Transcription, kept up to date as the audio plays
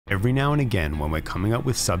Every now and again when we're coming up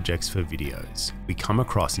with subjects for videos, we come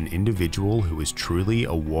across an individual who is truly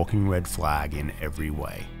a walking red flag in every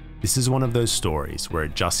way. This is one of those stories where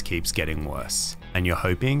it just keeps getting worse, and you're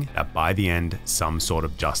hoping that by the end, some sort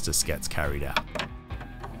of justice gets carried out.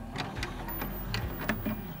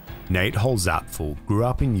 Nate Holzapfel grew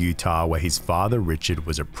up in Utah, where his father Richard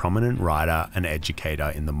was a prominent writer and educator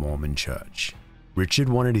in the Mormon church. Richard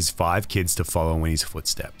wanted his 5 kids to follow in his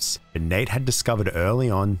footsteps, but Nate had discovered early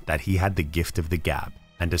on that he had the gift of the gab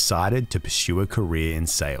and decided to pursue a career in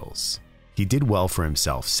sales. He did well for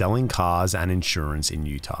himself selling cars and insurance in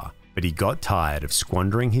Utah, but he got tired of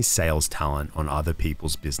squandering his sales talent on other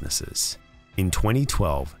people's businesses. In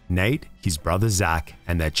 2012, Nate, his brother Zach,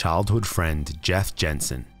 and their childhood friend Jeff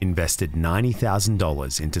Jensen invested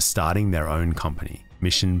 $90,000 into starting their own company,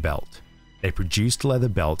 Mission Belt. They produced leather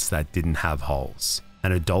belts that didn't have holes,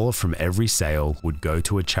 and $1 from every sale would go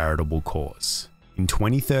to a charitable cause. In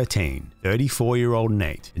 2013, 34-year-old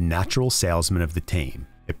Nate, the natural salesman of the team,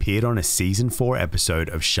 appeared on a season 4 episode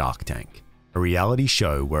of Shark Tank, a reality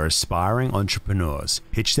show where aspiring entrepreneurs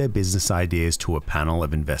pitch their business ideas to a panel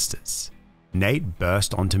of investors. Nate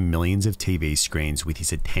burst onto millions of TV screens with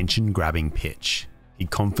his attention-grabbing pitch. He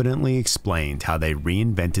confidently explained how they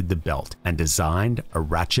reinvented the belt and designed a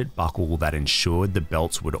ratchet buckle that ensured the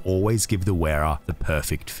belts would always give the wearer the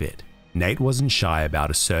perfect fit. Nate wasn't shy about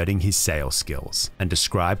asserting his sales skills and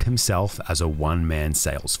described himself as a one-man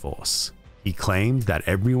sales force. He claimed that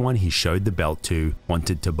everyone he showed the belt to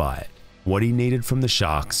wanted to buy it. What he needed from the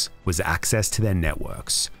Sharks was access to their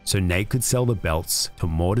networks, so Nate could sell the belts to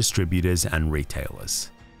more distributors and retailers.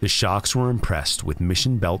 The Sharks were impressed with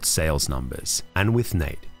Mission Belt's sales numbers, and with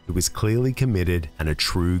Nate, who was clearly committed and a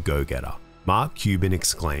true go-getter. Mark Cuban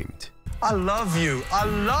exclaimed, "I love you, I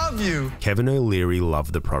love you." Kevin O'Leary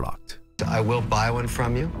loved the product. "I will buy one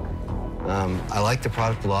from you. I like the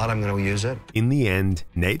product a lot, I'm going to use it." In the end,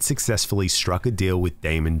 Nate successfully struck a deal with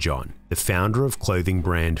Damon John, the founder of clothing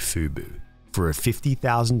brand FUBU, for a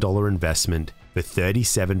 $50,000 investment for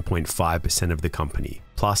 37.5% of the company,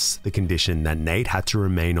 plus the condition that Nate had to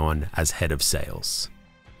remain on as head of sales.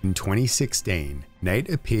 In 2016, Nate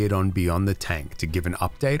appeared on Beyond the Tank to give an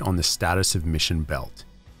update on the status of Mission Belt.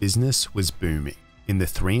 Business was booming. In the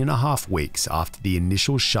 3.5 weeks after the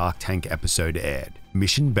initial Shark Tank episode aired,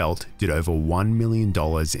 Mission Belt did over $1 million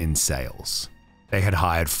in sales. They had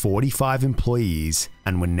hired 45 employees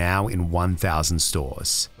and were now in 1,000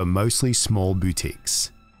 stores, but mostly small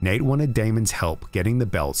boutiques. Nate wanted Damon's help getting the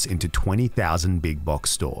belts into 20,000 big box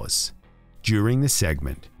stores. During the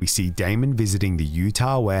segment, we see Damon visiting the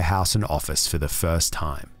Utah warehouse and office for the first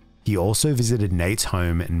time. He also visited Nate's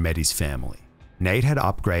home and met his family. Nate had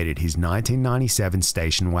upgraded his 1997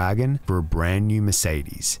 station wagon for a brand new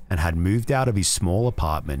Mercedes and had moved out of his small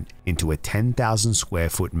apartment into a 10,000 square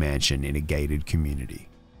foot mansion in a gated community.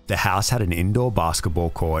 The house had an indoor basketball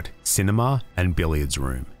court, cinema, and billiards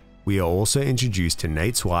room. We are also introduced to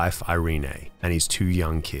Nate's wife, Irene, and his 2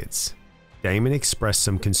 young kids. Damon expressed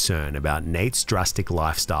some concern about Nate's drastic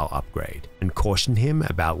lifestyle upgrade and cautioned him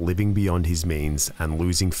about living beyond his means and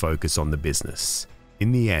losing focus on the business.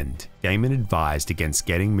 In the end, Damon advised against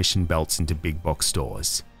getting Mission Belts into big box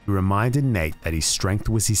stores. He reminded Nate that his strength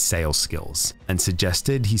was his sales skills and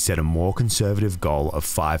suggested he set a more conservative goal of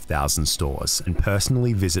 5,000 stores and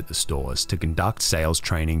personally visit the stores to conduct sales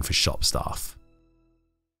training for shop staff.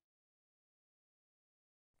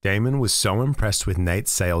 Damon was so impressed with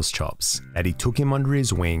Nate's sales chops that he took him under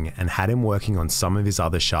his wing and had him working on some of his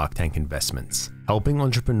other Shark Tank investments, helping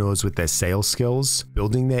entrepreneurs with their sales skills,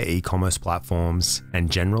 building their e-commerce platforms,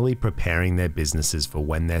 and generally preparing their businesses for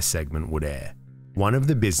when their segment would air. One of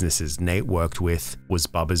the businesses Nate worked with was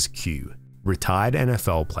Bubba's Q. Retired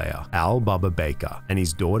NFL player Al Bubba Baker and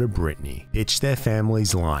his daughter Brittany pitched their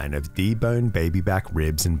family's line of deboned baby back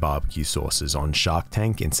ribs and barbecue sauces on Shark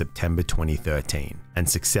Tank in September 2013 and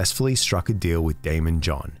successfully struck a deal with Damon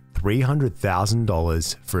John,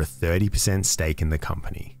 $300,000 for a 30% stake in the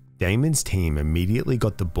company. Damon's team immediately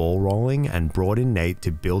got the ball rolling and brought in Nate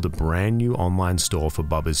to build a brand new online store for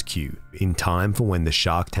Bubba's Q in time for when the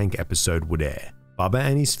Shark Tank episode would air. Bubba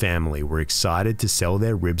and his family were excited to sell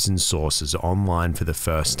their ribs and sauces online for the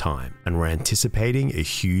first time and were anticipating a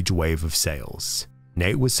huge wave of sales.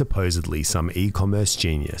 Nate was supposedly some e-commerce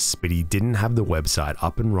genius, but he didn't have the website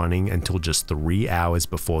up and running until just 3 hours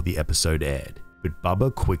before the episode aired. But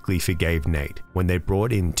Bubba quickly forgave Nate when they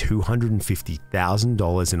brought in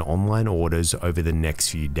 $250,000 in online orders over the next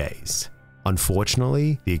few days.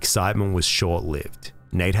 Unfortunately, the excitement was short-lived.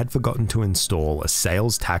 Nate had forgotten to install a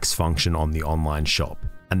sales tax function on the online shop,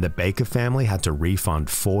 and the Baker family had to refund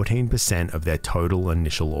 14% of their total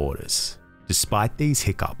initial orders. Despite these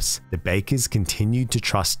hiccups, the Bakers continued to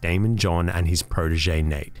trust Damon John and his protege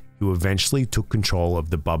Nate, who eventually took control of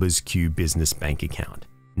the Bubba's Q business bank account.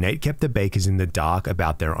 Nate kept the Bakers in the dark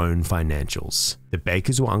about their own financials. The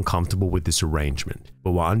Bakers were uncomfortable with this arrangement,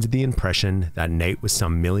 but were under the impression that Nate was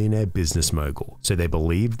some millionaire business mogul, so they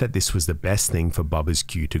believed that this was the best thing for Bubba's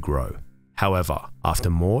Q to grow. However, after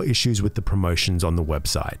more issues with the promotions on the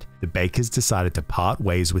website, the Bakers decided to part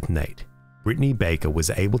ways with Nate. Brittany Baker was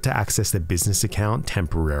able to access the business account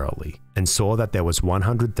temporarily and saw that there was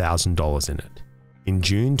 $100,000 in it. In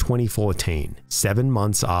June 2014, 7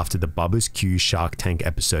 months after the Bubba's Q Shark Tank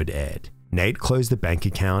episode aired, Nate closed the bank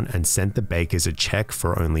account and sent the Bakers a check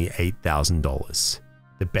for only $8,000.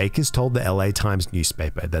 The Bakers told the LA Times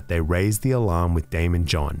newspaper that they raised the alarm with Damon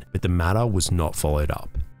John, but the matter was not followed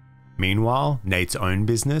up. Meanwhile, Nate's own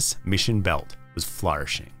business, Mission Belt, was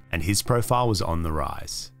flourishing, and his profile was on the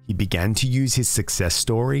rise. He began to use his success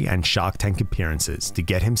story and Shark Tank appearances to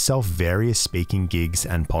get himself various speaking gigs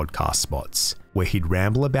and podcast spots, where he'd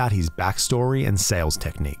ramble about his backstory and sales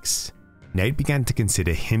techniques. Nate began to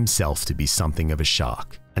consider himself to be something of a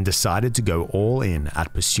shark, and decided to go all in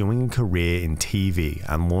at pursuing a career in TV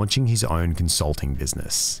and launching his own consulting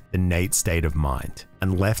business, The Nate State of Mind,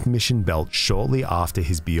 and left Mission Belt shortly after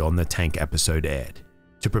his Beyond the Tank episode aired.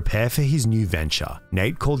 To prepare for his new venture,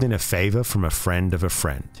 Nate called in a favor from a friend of a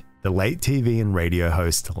friend, the late TV and radio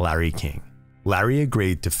host Larry King. Larry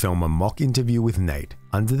agreed to film a mock interview with Nate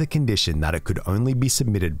under the condition that it could only be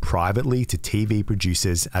submitted privately to TV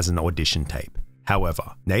producers as an audition tape.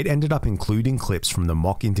 However, Nate ended up including clips from the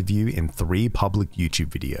mock interview in 3 public YouTube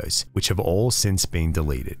videos, which have all since been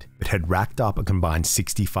deleted, but had racked up a combined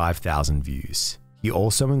 65,000 views. He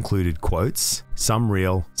also included quotes, some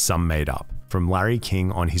real, some made up, from Larry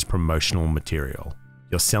King on his promotional material.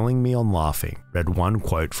 "You're selling me on laughing," read one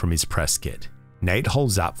quote from his press kit. "Nate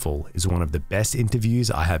Holzapfel is one of the best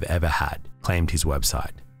interviews I have ever had," claimed his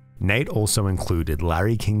website. Nate also included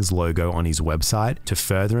Larry King's logo on his website to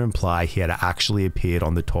further imply he had actually appeared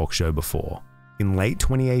on the talk show before. In late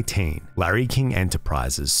 2018, Larry King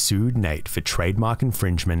Enterprises sued Nate for trademark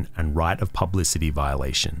infringement and right of publicity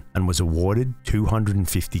violation, and was awarded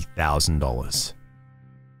 $250,000.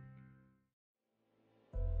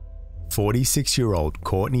 46-year-old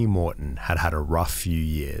Courtney Morton had had a rough few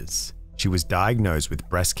years. She was diagnosed with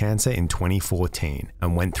breast cancer in 2014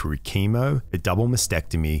 and went through chemo, a double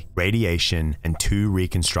mastectomy, radiation, and 2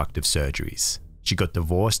 reconstructive surgeries. She got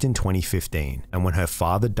divorced in 2015, and when her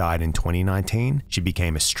father died in 2019, she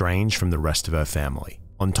became estranged from the rest of her family.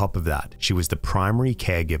 On top of that, she was the primary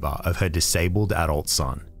caregiver of her disabled adult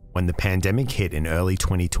son. When the pandemic hit in early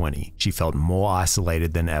 2020, she felt more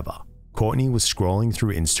isolated than ever. Courtney was scrolling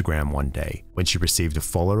through Instagram one day when she received a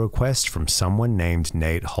follow request from someone named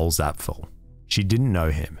Nate Holzapfel. She didn't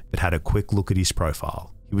know him, but had a quick look at his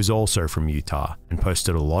profile. He was also from Utah and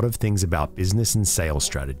posted a lot of things about business and sales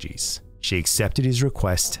strategies. She accepted his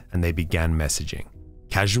request and they began messaging.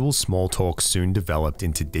 Casual small talk soon developed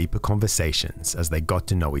into deeper conversations as they got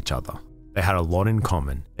to know each other. They had a lot in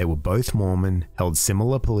common. They were both Mormon, held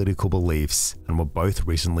similar political beliefs, and were both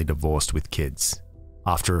recently divorced with kids.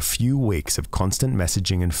 After a few weeks of constant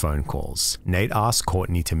messaging and phone calls, Nate asked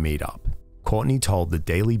Courtney to meet up. Courtney told the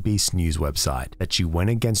Daily Beast news website that she went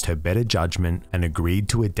against her better judgment and agreed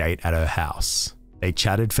to a date at her house. They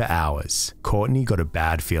chatted for hours. Courtney got a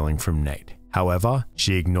bad feeling from Nate. However,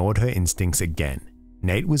 she ignored her instincts again.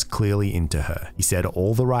 Nate was clearly into her. He said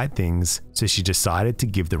all the right things, so she decided to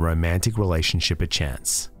give the romantic relationship a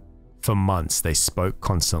chance. For months, they spoke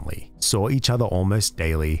constantly, saw each other almost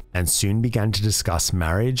daily, and soon began to discuss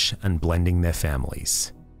marriage and blending their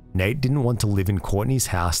families. Nate didn't want to live in Courtney's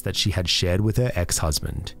house that she had shared with her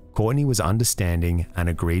ex-husband. Courtney was understanding and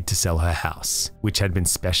agreed to sell her house, which had been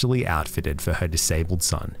specially outfitted for her disabled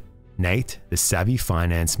son. Nate, the savvy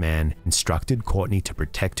finance man, instructed Courtney to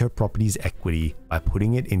protect her property's equity by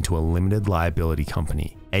putting it into a limited liability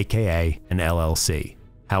company, aka an LLC.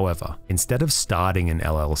 However, instead of starting an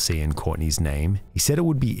LLC in Courtney's name, he said it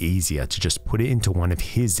would be easier to just put it into one of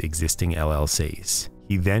his existing LLCs.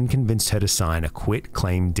 He then convinced her to sign a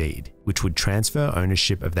quit-claim deed, which would transfer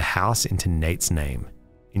ownership of the house into Nate's name.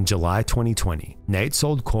 In July 2020, Nate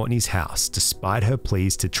sold Courtney's house despite her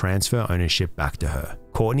pleas to transfer ownership back to her.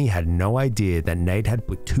 Courtney had no idea that Nate had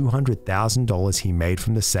put $200,000 he made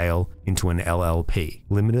from the sale into an LLP,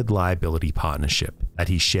 limited liability partnership, that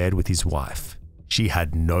he shared with his wife. She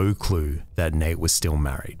had no clue that Nate was still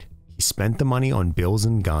married. He spent the money on bills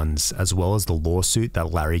and guns, as well as the lawsuit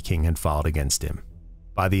that Larry King had filed against him.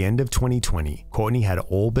 By the end of 2020, Courtney had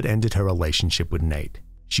all but ended her relationship with Nate.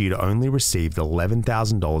 She had only received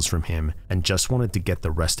 $11,000 from him and just wanted to get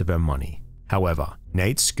the rest of her money. However,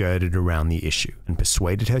 Nate skirted around the issue and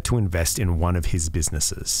persuaded her to invest in one of his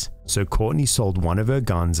businesses. So Courtney sold one of her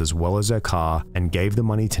guns as well as her car and gave the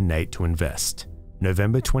money to Nate to invest.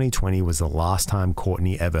 November 2020 was the last time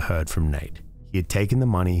Courtney ever heard from Nate. He had taken the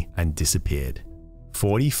money and disappeared.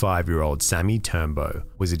 45-year-old Sammy Turnbow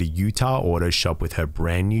was at a Utah auto shop with her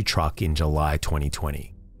brand new truck in July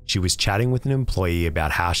 2020. She was chatting with an employee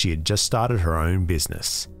about how she had just started her own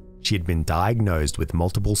business. She had been diagnosed with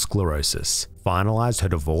multiple sclerosis, finalized her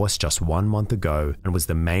divorce just 1 month ago, and was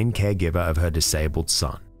the main caregiver of her disabled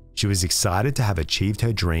son. She was excited to have achieved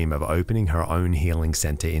her dream of opening her own healing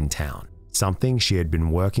center in town, something she had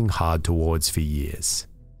been working hard towards for years.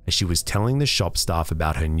 As she was telling the shop staff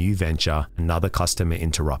about her new venture, another customer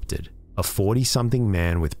interrupted. A 40-something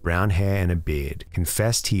man with brown hair and a beard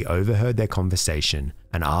confessed he overheard their conversation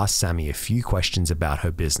and asked Sammy a few questions about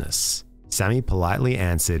her business. Sammy politely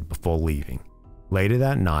answered before leaving. Later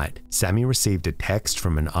that night, Sammy received a text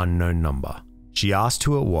from an unknown number. She asked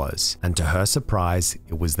who it was, and to her surprise,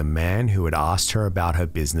 it was the man who had asked her about her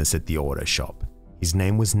business at the auto shop. His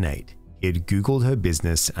name was Nate. He had Googled her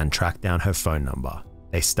business and tracked down her phone number.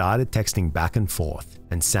 They started texting back and forth,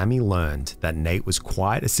 and Sammy learned that Nate was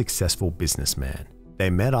quite a successful businessman. They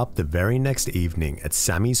met up the very next evening at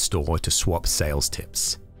Sammy's store to swap sales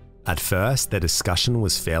tips. At first, their discussion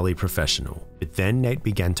was fairly professional, but then Nate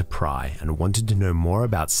began to pry and wanted to know more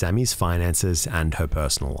about Sammy's finances and her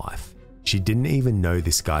personal life. She didn't even know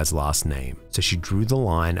this guy's last name, so she drew the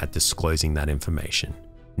line at disclosing that information.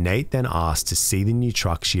 Nate then asked to see the new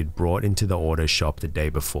truck she had brought into the auto shop the day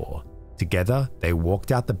before. Together, they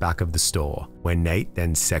walked out the back of the store, where Nate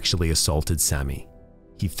then sexually assaulted Sammy.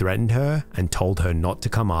 He threatened her and told her not to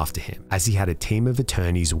come after him, as he had a team of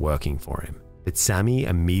attorneys working for him. But Sammy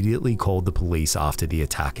immediately called the police after the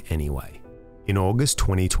attack anyway. In August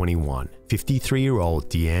 2021,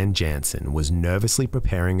 53-year-old Deanne Jansen was nervously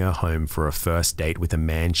preparing her home for a first date with a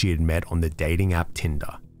man she had met on the dating app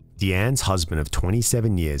Tinder. Deanne's husband of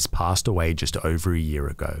 27 years passed away just over a year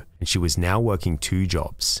ago, and she was now working 2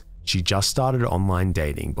 jobs. She just started online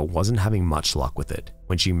dating but wasn't having much luck with it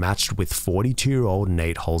when she matched with 42-year-old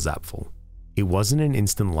Nate Holzapfel. It wasn't an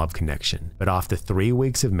instant love connection, but after 3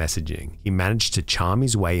 weeks of messaging, he managed to charm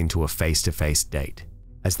his way into a face-to-face date.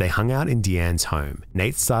 As they hung out in Deanne's home,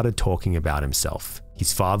 Nate started talking about himself.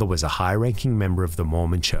 His father was a high-ranking member of the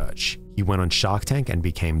Mormon Church. He went on Shark Tank and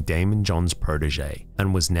became Damon John's protege,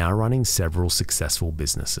 and was now running several successful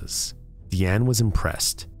businesses. Deanne was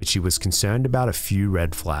impressed, but she was concerned about a few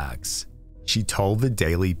red flags. She told the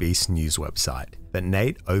Daily Beast news website that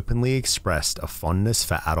Nate openly expressed a fondness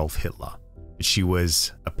for Adolf Hitler. She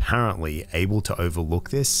was apparently able to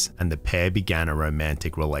overlook this, and the pair began a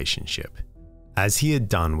romantic relationship. As he had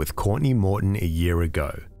done with Courtney Morton a year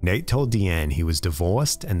ago, Nate told Deanne he was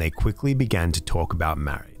divorced, and they quickly began to talk about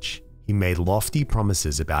marriage. He made lofty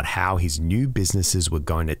promises about how his new businesses were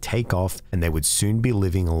going to take off and they would soon be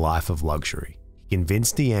living a life of luxury. He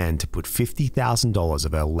convinced Deanne to put $50,000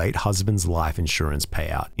 of her late husband's life insurance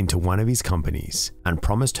payout into one of his companies and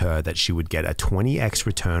promised her that she would get a 20x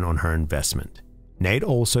return on her investment. Nate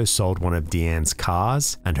also sold one of Deanne's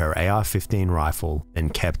cars and her AR-15 rifle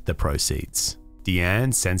and kept the proceeds.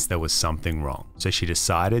 Deanne sensed there was something wrong, so she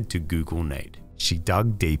decided to Google Nate. She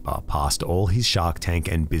dug deeper past all his Shark Tank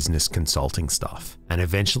and business consulting stuff and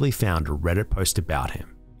eventually found a Reddit post about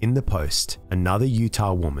him. In the post, another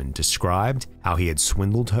Utah woman described how he had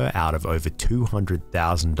swindled her out of over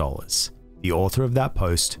 $200,000. The author of that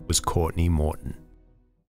post was Courtney Morton.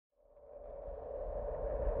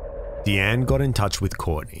 Deanne got in touch with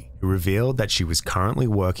Courtney, who revealed that she was currently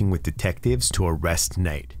working with detectives to arrest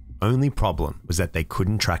Nate. Only problem was that they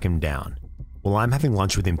couldn't track him down. "Well, I'm having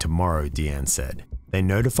lunch with him tomorrow," Deanne said. They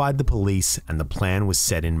notified the police and the plan was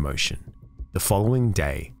set in motion. The following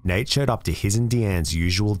day, Nate showed up to his and Deanne's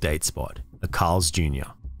usual date spot, a Carl's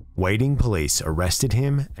Jr. Waiting police arrested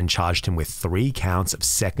him and charged him with 3 counts of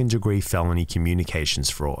second-degree felony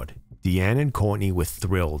communications fraud. Deanne and Courtney were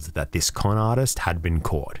thrilled that this con artist had been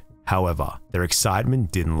caught. However, their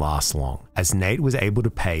excitement didn't last long, as Nate was able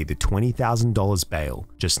to pay the $20,000 bail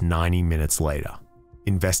just 90 minutes later.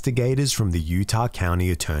 Investigators from the Utah County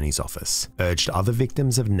Attorney's Office urged other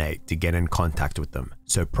victims of Nate to get in contact with them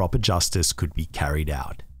so proper justice could be carried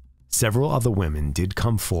out. Several other women did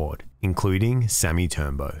come forward, including Sammy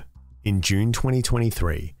Turnbow. In June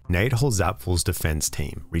 2023, Nate Holzapfel's defense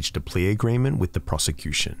team reached a plea agreement with the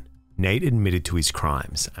prosecution. Nate admitted to his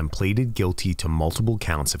crimes and pleaded guilty to multiple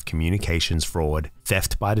counts of communications fraud,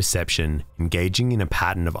 theft by deception, engaging in a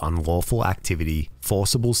pattern of unlawful activity,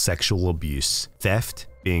 forcible sexual abuse, theft,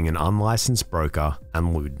 being an unlicensed broker,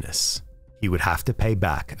 and lewdness. He would have to pay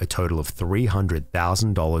back a total of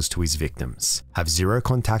 $300,000 to his victims, have zero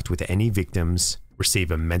contact with any victims,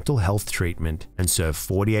 receive a mental health treatment, and serve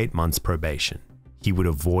 48 months probation. He would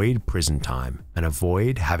avoid prison time and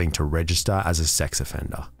avoid having to register as a sex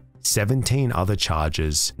offender. 17 other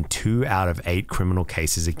charges and 2 out of 8 criminal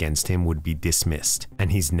cases against him would be dismissed,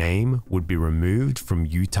 and his name would be removed from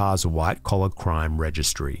Utah's white-collar crime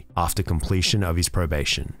registry after completion of his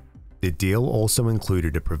probation. The deal also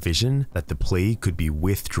included a provision that the plea could be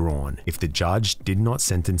withdrawn if the judge did not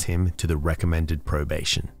sentence him to the recommended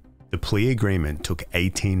probation. The plea agreement took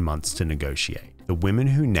 18 months to negotiate. The women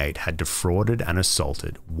who Nate had defrauded and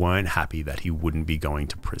assaulted weren't happy that he wouldn't be going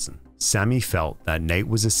to prison. Sammy felt that Nate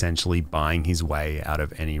was essentially buying his way out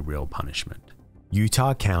of any real punishment.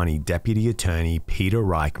 Utah County Deputy Attorney Peter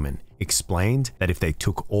Reichman explained that if they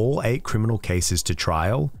took all 8 criminal cases to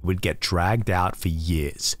trial, it would get dragged out for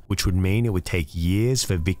years, which would mean it would take years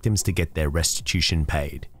for victims to get their restitution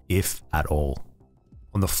paid, if at all.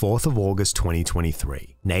 On the 4th of August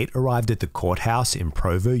 2023, Nate arrived at the courthouse in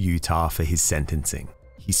Provo, Utah for his sentencing.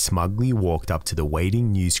 He smugly walked up to the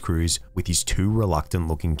waiting news crews with his 2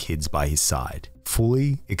 reluctant-looking kids by his side,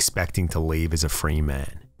 fully expecting to leave as a free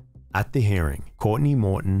man. At the hearing, Courtney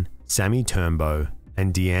Morton, Sammy Turnbow,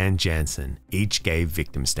 and Deanne Jansen each gave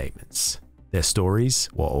victim statements. Their stories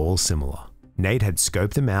were all similar. Nate had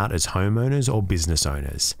scoped them out as homeowners or business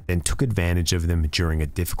owners, then took advantage of them during a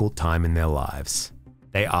difficult time in their lives.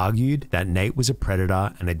 They argued that Nate was a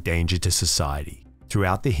predator and a danger to society.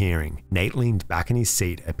 Throughout the hearing, Nate leaned back in his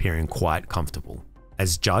seat, appearing quite comfortable.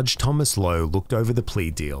 As Judge Thomas Lowe looked over the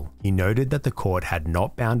plea deal, he noted that the court had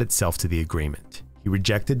not bound itself to the agreement. He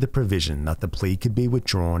rejected the provision that the plea could be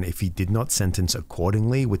withdrawn if he did not sentence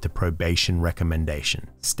accordingly with the probation recommendation,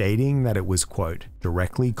 stating that it was, quote,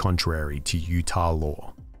 directly contrary to Utah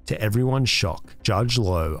law. To everyone's shock, Judge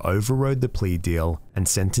Lowe overrode the plea deal and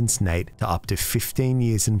sentenced Nate to up to 15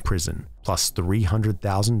 years in prison, plus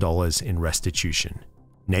 $300,000 in restitution.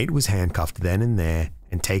 Nate was handcuffed then and there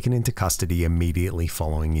and taken into custody immediately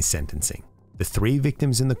following his sentencing. The 3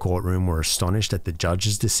 victims in the courtroom were astonished at the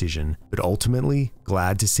judge's decision, but ultimately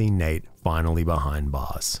glad to see Nate finally behind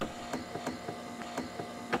bars.